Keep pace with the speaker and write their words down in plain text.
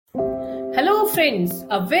friends,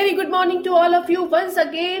 a very good morning to all of you once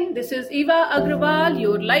again. This is Eva Agrawal,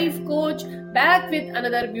 your life coach, back with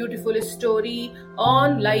another beautiful story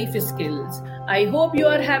on life skills. I hope you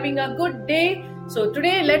are having a good day. So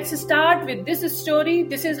today let's start with this story.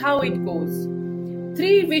 This is how it goes.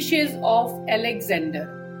 3 Wishes of Alexander.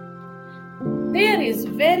 There is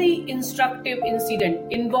very instructive incident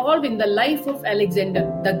involved in the life of Alexander,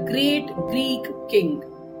 the great Greek king.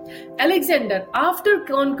 Alexander, after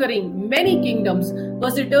conquering many kingdoms,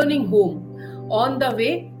 was returning home. On the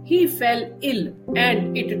way, he fell ill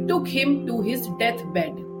and it took him to his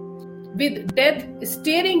deathbed. With death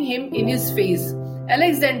staring him in his face,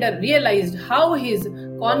 Alexander realized how his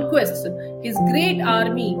conquests, his great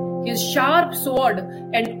army, his sharp sword,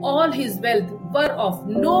 and all his wealth were of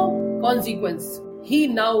no consequence. He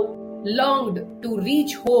now longed to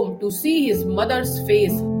reach home to see his mother's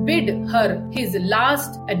face, bid her his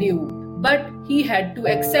last adieu. But he had to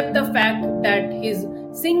accept the fact that his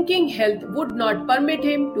sinking health would not permit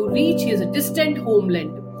him to reach his distant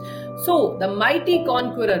homeland. So the mighty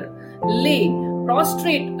conqueror lay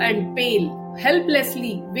prostrate and pale,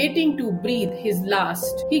 helplessly waiting to breathe his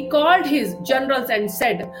last. He called his generals and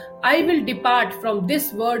said, "I will depart from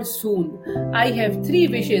this world soon. I have 3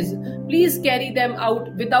 wishes. Please carry them out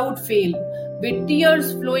without fail." With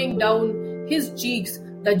tears flowing down his cheeks,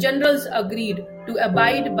 the generals agreed to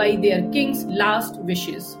abide by their king's last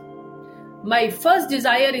wishes. "My first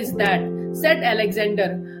desire is that," said Alexander,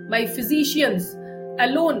 "my physicians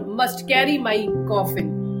alone must carry my coffin."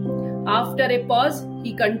 After a pause,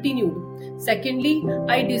 he continued, "Secondly,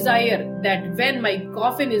 I desire that when my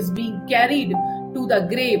coffin is being carried to the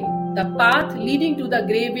grave, the path leading to the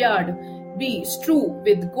graveyard be strewn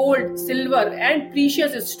with gold, silver, and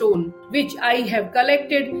precious stone, which I have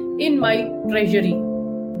collected in my treasury."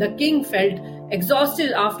 The king felt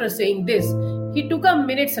exhausted after saying this. He took a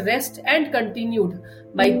minute's rest and continued,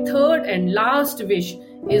 "My third and last wish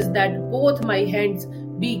is that both my hands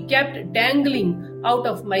be kept dangling out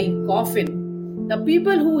of my coffin." The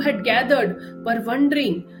people who had gathered were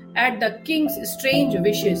wondering at the king's strange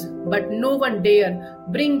wishes, but no one dared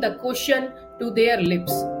bring the question to their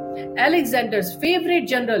lips. Alexander's favorite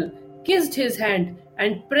general kissed his hand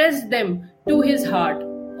and pressed them to his heart.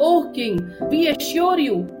 "O king, we assure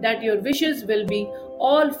you that your wishes will be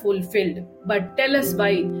all fulfilled. But tell us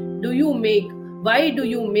why do you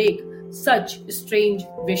make such strange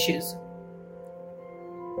wishes?"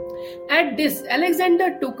 At this, Alexander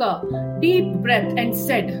took a deep breath and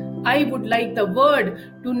said, "I would like the world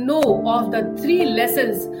to know of the 3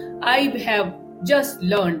 lessons I have just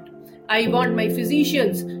learned. I want my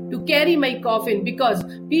physicians to carry my coffin because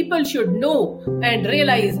people should know and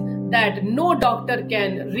realize that no doctor can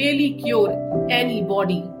really cure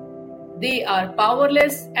anybody. They are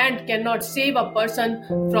powerless and cannot save a person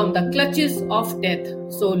from the clutches of death.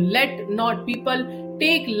 So let not people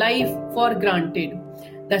take life for granted."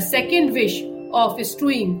 The second wish of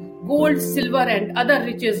strewing gold, silver, and other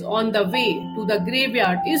riches on the way to the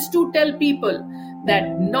graveyard is to tell people that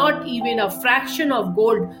not even a fraction of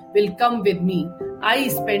gold will come with me. I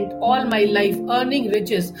spent all my life earning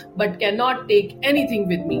riches but cannot take anything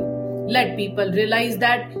with me. Let people realize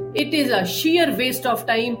that it is a sheer waste of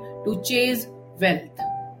time to chase wealth.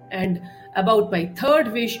 And about my third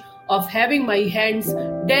wish of having my hands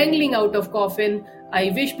dangling out of coffin, I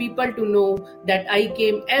wish people to know that I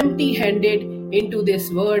came empty-handed into this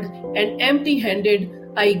world and empty-handed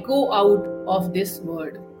I go out of this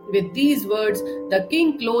world. With these words, the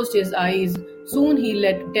king closed his eyes. Soon he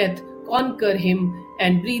let death conquer him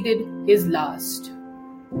and breathed his last.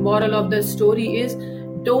 Moral of the story is,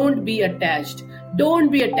 don't be attached. Don't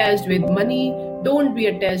be attached with money. Don't be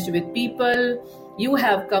attached with people. You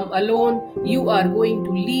have come alone. You are going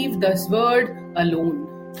to leave this world alone.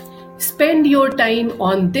 Spend your time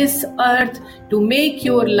on this earth to make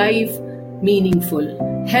your life meaningful.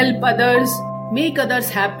 Help others, make others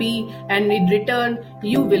happy, and in return,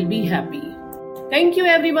 you will be happy. Thank you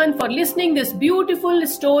everyone for listening this beautiful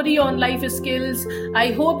story on life skills. I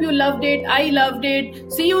hope you loved it. I loved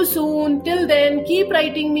it. See you soon. Till then, keep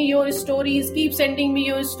writing me your stories. Keep sending me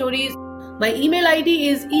your stories. My email ID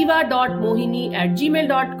is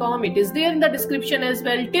eva.mohini@gmail.com. It is there in the description as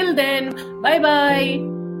well. Till then, bye-bye.